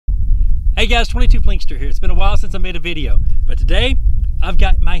Hey guys, 22 Plinkster here. It's been a while since I made a video, but today I've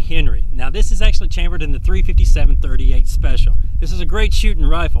got my Henry. Now this is actually chambered in the 357-38 Special. This is a great shooting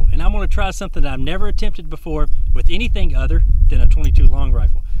rifle, and I'm going to try something that I've never attempted before with anything other than a 22 long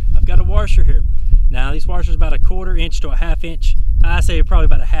rifle. I've got a washer here. Now these washers about a 1/4 inch to a 1/2 inch. I say probably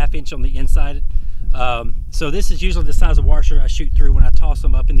about a 1/2 inch on the inside. So this is usually the size of washer I shoot through when I toss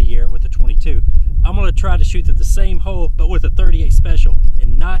them up in the air with the 22. I'm going to try to shoot through the same hole but with a 38 Special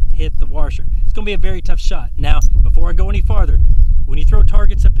and not hit the washer. It's going to be a very tough shot. Now before I go any farther, when you throw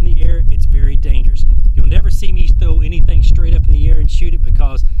targets up in the air, it's very dangerous. You'll never see me throw anything straight up in the air and shoot it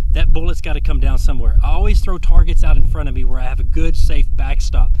because that bullet's got to come down somewhere. I always throw targets out in front of me where I have a good safe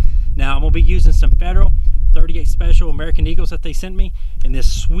backstop. Now I'm going to be using some Federal 38 Special American Eagles that they sent me and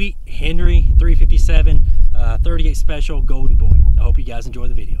this sweet Henry 357 38 Special Golden Boy. I hope you guys enjoy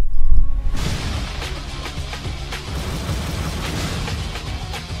the video.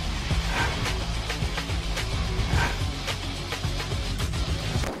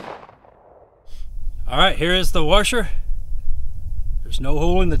 All right, here is the washer. There's no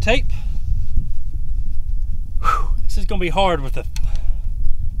hole in the tape. Whew, this is gonna be hard with the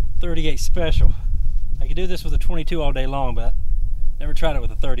 38 Special. I could do this with a 22 all day long, but never tried it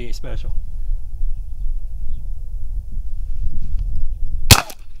with a 38 Special.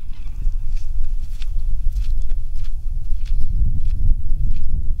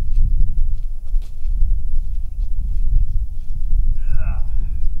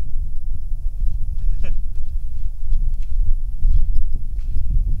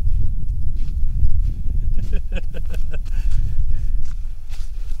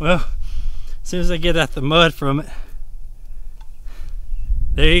 Well, as soon as I get at the mud from it,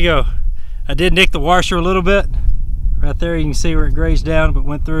 there you go. I did nick the washer a little bit. Right there you can see where it grazed down but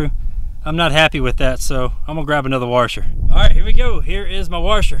went through. I'm not happy with that, so I'm gonna grab another washer. All right, here we go. Here is my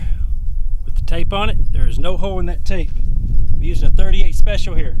washer with the tape on it. There is no hole in that tape. I'm using a 38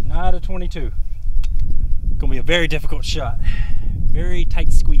 Special here, not a 22. Gonna be a very difficult shot. Very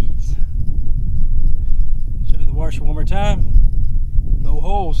tight squeeze. Show you the washer one more time. No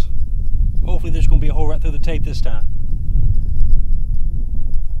holes. Hopefully there's going to be a hole right through the tape this time.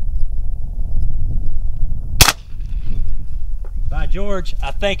 By George,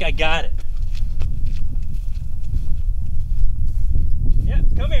 I think I got it. Yeah,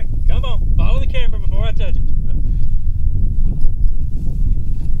 come here. Come on. Follow the camera before I touch it.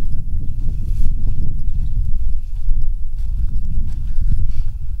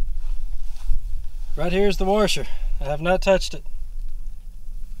 Right here is the washer. I have not touched it.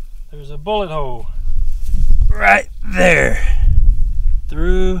 There's a bullet hole right there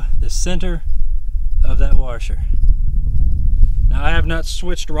through the center of that washer. Now I have not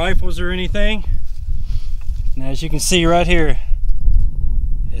switched rifles or anything. And as you can see right here,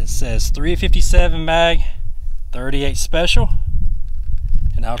 it says 357 mag 38 Special.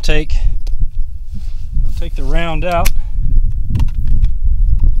 And I'll take the round out.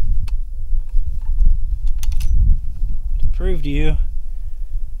 To prove to you,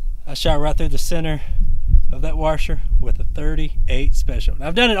 I shot right through the center of that washer with a 38 Special. Now,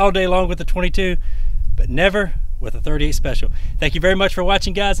 I've done it all day long with the 22, but never with a 38 Special. Thank you very much for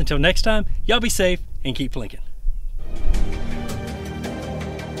watching, guys. Until next time, y'all be safe and keep plinking.